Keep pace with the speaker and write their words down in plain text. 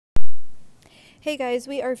Hey guys,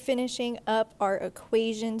 we are finishing up our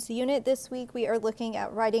equations unit. This week we are looking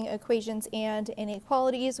at writing equations and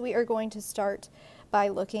inequalities. We are going to start by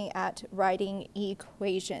looking at writing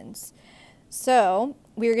equations. So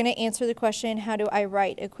we're going to answer the question, how do I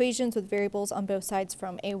write equations with variables on both sides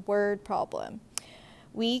from a word problem?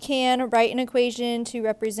 We can write an equation to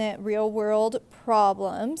represent real world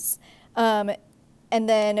problems. And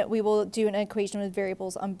then we will do an equation with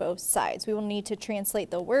variables on both sides. We will need to translate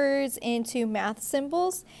the words into math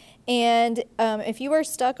symbols. And if you are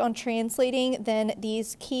stuck on translating, then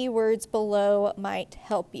these keywords below might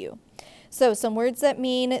help you. So some words that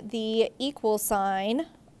mean the equal sign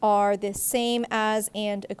are the same as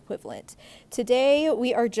and equivalent. Today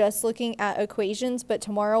we are just looking at equations, but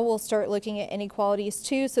tomorrow we'll start looking at inequalities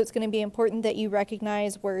too. So it's going to be important that you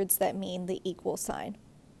recognize words that mean the equal sign.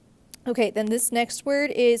 Okay, then this next word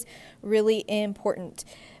is really important.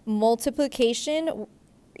 Multiplication,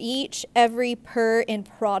 each, every, per, and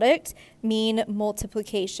product mean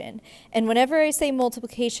multiplication. And whenever I say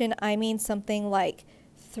multiplication, I mean something like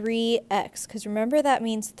 3x, because remember that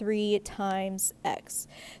means 3 times x.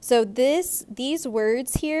 So these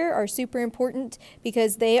words here are super important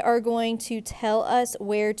because they are going to tell us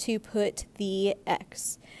where to put the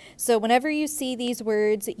x. So whenever you see these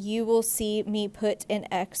words, you will see me put an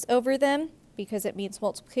x over them because it means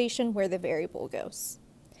multiplication where the variable goes.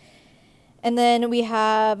 And then we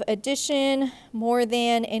have addition, more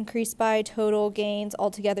than, increase by, total, gains,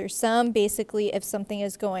 altogether, sum, basically if something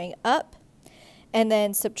is going up. And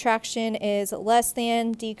then subtraction is less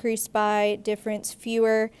than, decrease by, difference,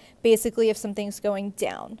 fewer, basically if something's going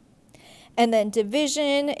down. And then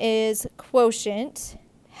division is quotient,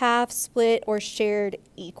 half, split, or shared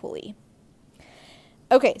equally.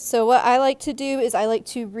 Okay, so what I like to do is I like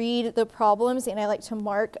to read the problems and I like to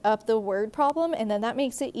mark up the word problem, and then that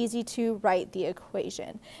makes it easy to write the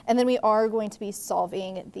equation. And then we are going to be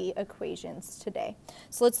solving the equations today.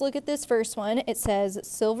 So let's look at this first one. It says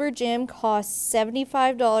Silver Gym costs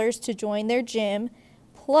 $75 to join their gym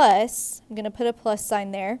plus, I'm going to put a plus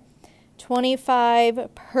sign there,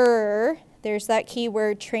 25 per, there's that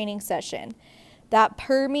keyword, training session. That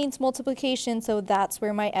per means multiplication, so that's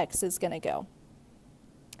where my x is going to go.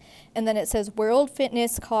 And then it says World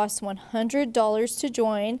Fitness costs $100 to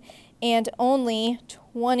join and only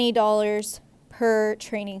 $20 per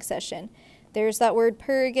training session. There's that word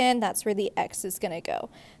per again, that's where the x is going to go.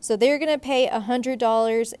 So they're going to pay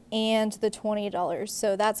 $100 and the $20,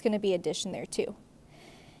 so that's going to be addition there too.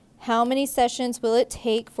 How many sessions will it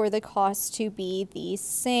take for the cost to be the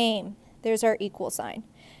same? There's our equal sign.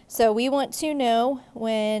 So we want to know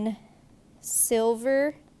when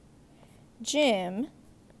Silver Gym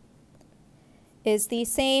is the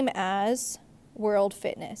same as World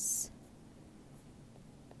Fitness.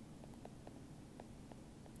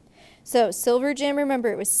 So Silver Gym,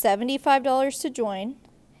 remember it was $75 to join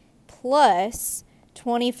plus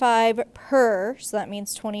 25 per, so that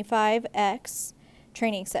means 25x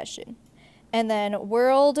training session. And then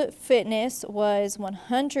World Fitness was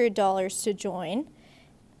 $100 to join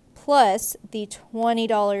plus the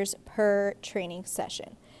 $20 per training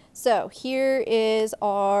session. So here is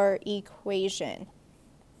our equation.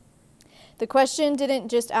 The question didn't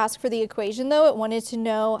just ask for the equation though, it wanted to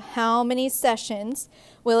know how many sessions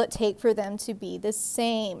will it take for them to be the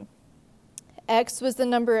same. X was the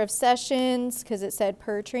number of sessions because it said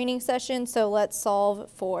per training session, so let's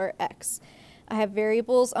solve for x. I have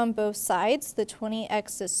variables on both sides. The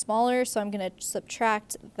 20x is smaller, so I'm going to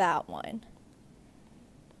subtract that one.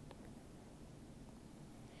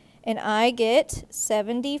 And I get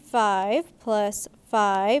 75 plus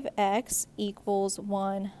 5x equals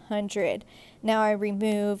 100. Now I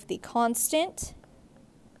remove the constant,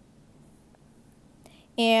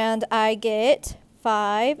 and I get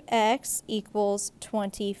 5x equals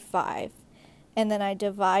 25. And then I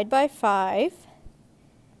divide by 5,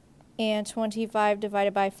 and 25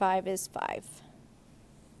 divided by 5 is 5.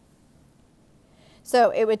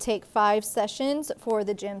 So it would take 5 sessions for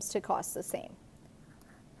the gyms to cost the same.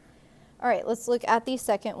 All right, let's look at the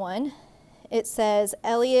second one. It says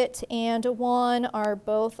Elliot and Juan are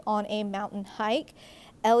both on a mountain hike.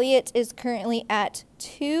 Elliot is currently at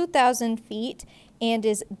 2,000 feet and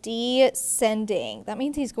is descending. That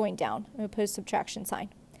means he's going down. I'm going to put a subtraction sign.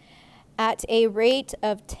 At a rate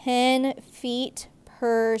of 10 feet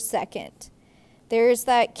per second. There's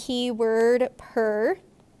that keyword per.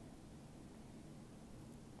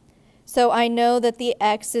 So I know that the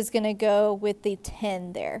x is going to go with the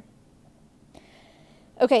 10 there.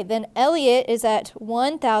 Okay, then Elliot is at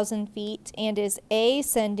 1,000 feet and is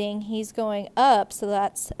ascending. He's going up, so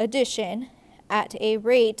that's addition, at a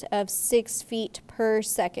rate of 6 feet per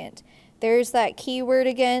second. There's that keyword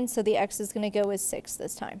again, so the x is going to go with 6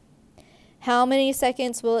 this time. How many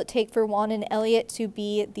seconds will it take for Juan and Elliot to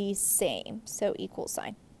be the same? So equal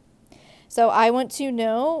sign. So I want to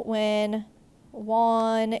know when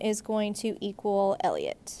Juan is going to equal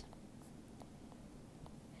Elliot.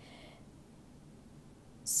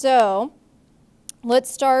 So let's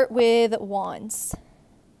start with Juan's.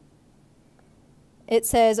 It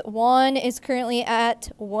says Juan is currently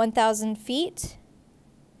at 1,000 feet.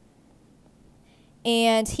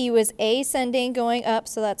 And he was ascending going up,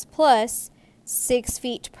 so that's plus 6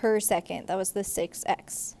 feet per second. That was the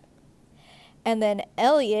 6x. And then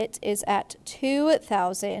Elliot is at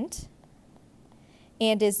 2,000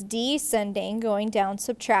 and is descending, going down,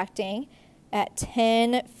 subtracting, at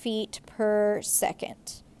 10 feet per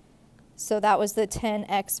second. So that was the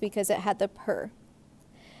 10x because it had the per.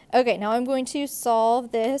 Okay, now I'm going to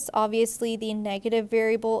solve this. Obviously, the negative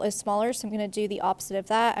variable is smaller, so I'm going to do the opposite of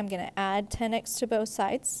that. I'm going to add 10x to both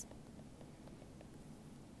sides.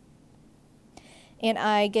 And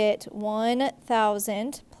I get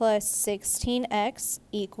 1,000 plus 16x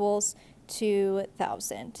equals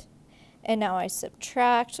 2,000. And now I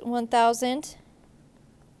subtract 1,000.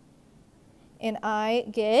 And I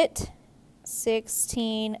get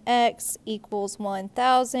 16x equals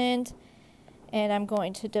 1,000. And I'm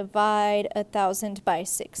going to divide 1,000 by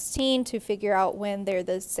 16 to figure out when they're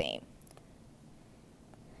the same.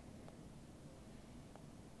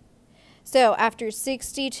 So after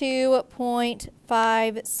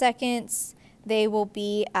 62.5 seconds, they will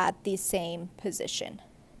be at the same position.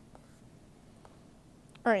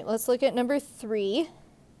 All right, let's look at number 3.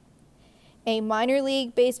 A minor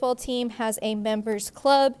league baseball team has a members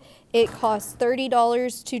club. It costs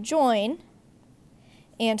 $30 to join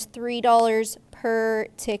and $3 per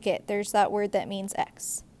ticket. There's that word that means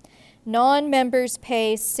X. Non-members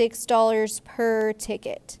pay $6 per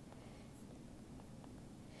ticket.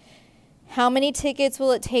 How many tickets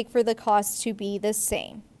will it take for the cost to be the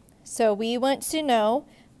same? So we want to know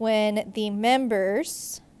when the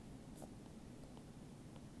members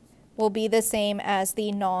will be the same as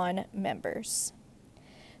the non-members.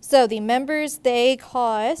 So the members, they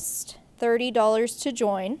cost $30 to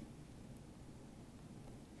join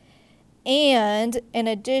and an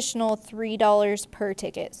additional $3 per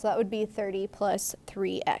ticket. So that would be 30 plus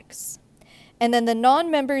 3x. And then the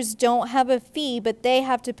non-members don't have a fee, but they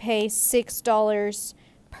have to pay $6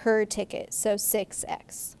 per ticket, so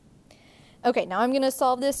 6x. Okay, now I'm going to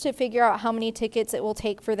solve this to figure out how many tickets it will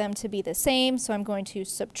take for them to be the same. So I'm going to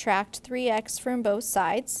subtract 3x from both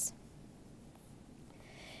sides.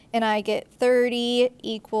 And I get 30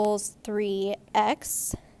 equals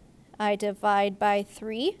 3x. I divide by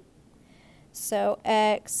 3. So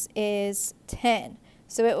x is 10.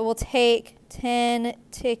 So it will take 10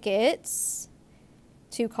 tickets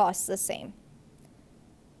to cost the same.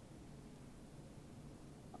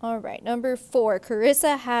 All right, number 4.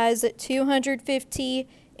 Carissa has $250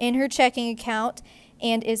 in her checking account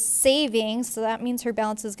and is saving, so that means her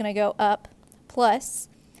balance is going to go up, plus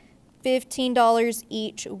 $15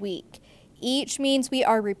 each week. Each means we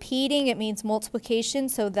are repeating. It means multiplication,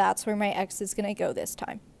 so that's where my x is going to go this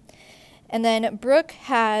time. And then Brooke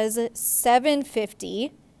has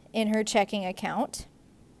 $750 in her checking account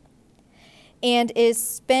and is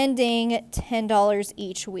spending $10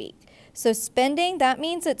 each week. So spending, that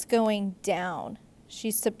means it's going down.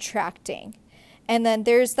 She's subtracting. And then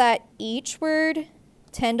there's that each word.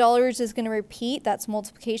 $10 is going to repeat. That's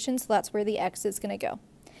multiplication, so that's where the x is going to go.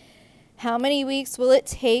 How many weeks will it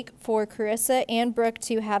take for Carissa and Brooke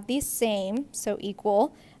to have the same, so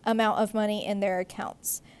equal, amount of money in their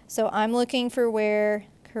accounts? So I'm looking for where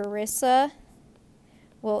Carissa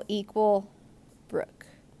will equal Brooke.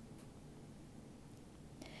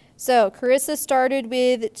 So Carissa started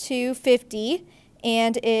with $250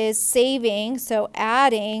 and is saving, so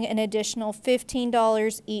adding an additional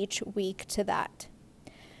 $15 each week to that.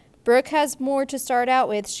 Brooke has more to start out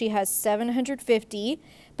with. She has $750,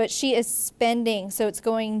 but she is spending, so it's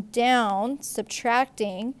going down,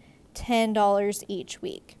 subtracting $10 each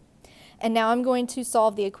week. And now I'm going to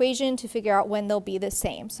solve the equation to figure out when they'll be the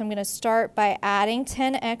same. So I'm going to start by adding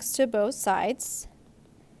 10x to both sides.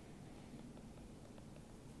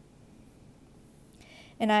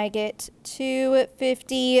 And I get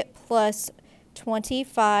 250 plus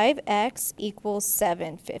 25x equals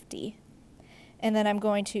 750. And then I'm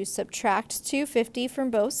going to subtract 250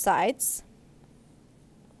 from both sides.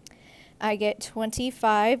 I get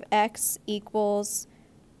 25x equals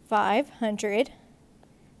 500.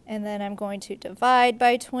 And then I'm going to divide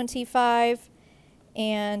by 25.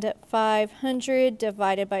 And 500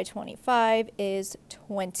 divided by 25 is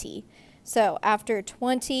 20. So after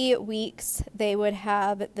 20 weeks, they would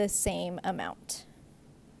have the same amount.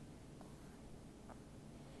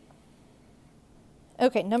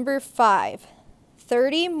 Okay, number 5,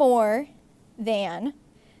 30 more than,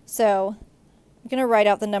 so I'm going to write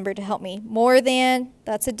out the number to help me. More than,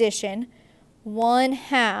 that's addition,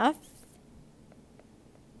 1/2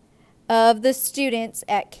 of the students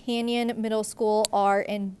at Canyon Middle School are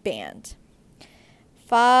in band.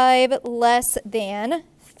 5 less than,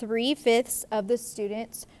 3/5 of the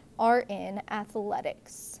students are in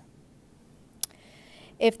athletics.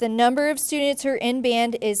 If the number of students who are in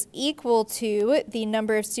band is equal to the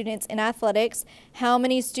number of students in athletics, how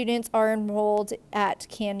many students are enrolled at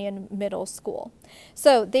Canyon Middle School?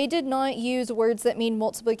 So they did not use words that mean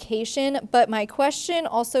multiplication, but my question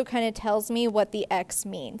also kind of tells me what the X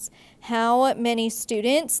means. How many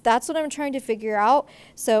students? That's what I'm trying to figure out.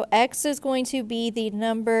 So X is going to be the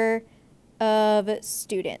number of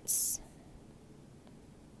students.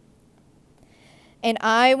 And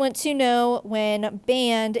I want to know when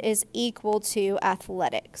band is equal to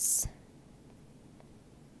athletics.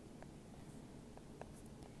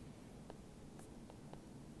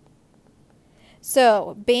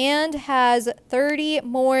 So band has 30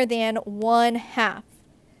 more than 1/2.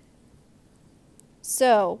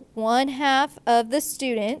 So 1/2 of the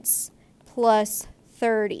students plus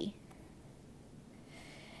 30.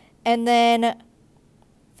 And then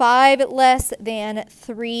 5 less than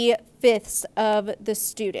 3/5 of the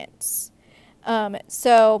students.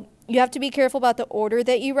 So you have to be careful about the order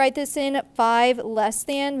that you write this in. 5 less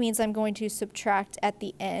than means I'm going to subtract at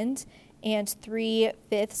the end, and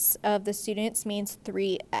 3/5 of the students means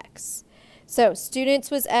 3x. So students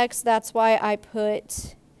was x, that's why I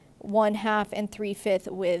put 1/2 and 3/5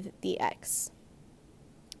 with the x.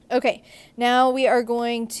 Okay, now we are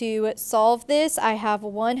going to solve this. I have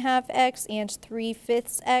 1/2 x and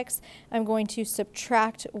 3/5 x. I'm going to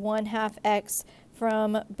subtract 1/2 x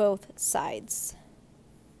from both sides.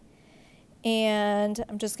 And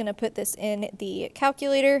I'm just going to put this in the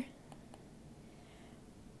calculator.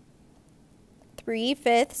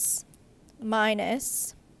 3/5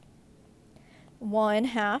 minus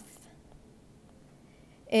 1/2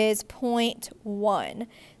 is 0.1.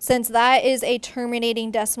 Since that is a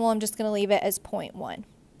terminating decimal, I'm just going to leave it as 0.1.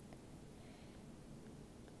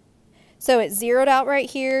 So it's zeroed out right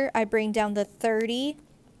here. I bring down the 30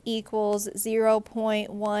 equals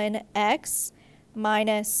 0.1x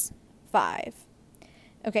minus 5.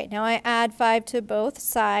 Okay, now I add 5 to both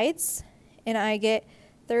sides, and I get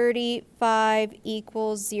 35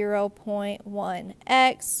 equals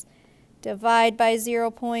 0.1x. Divide by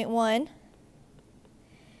 0.1.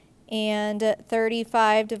 And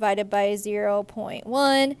 35 divided by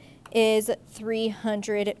 0.1 is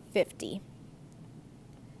 350.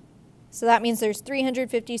 So that means there's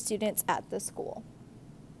 350 students at the school.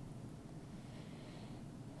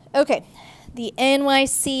 Okay, the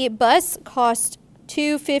NYC bus cost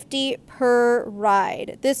 $2.50 per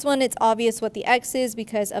ride. This one, it's obvious what the X is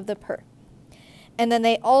because of the per. And then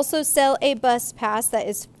they also sell a bus pass that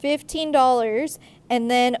is $15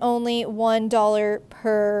 and then only $1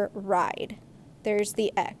 per ride. There's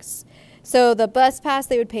the X. So the bus pass,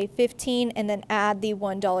 they would pay $15 and then add the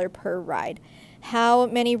 $1 per ride. How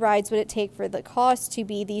many rides would it take for the cost to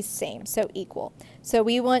be the same, so equal? So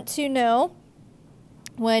we want to know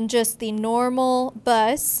when just the normal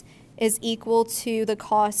bus is equal to the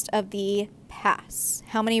cost of the pass.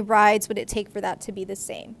 How many rides would it take for that to be the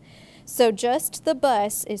same? So just the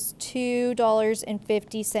bus is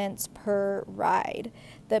 $2.50 per ride.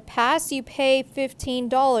 The pass, you pay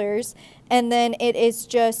 $15, and then it is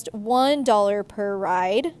just $1 per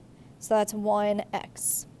ride, so that's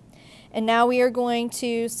 1x. And now we are going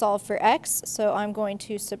to solve for x, so I'm going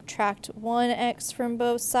to subtract 1x from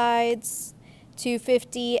both sides.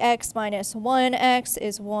 250x minus 1x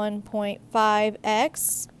is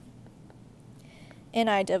 1.5x. And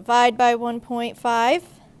I divide by 1.5.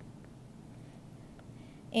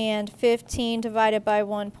 And 15 divided by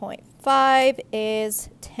 1.5 is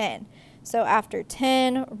 10. So after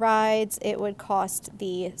 10 rides, it would cost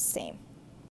the same.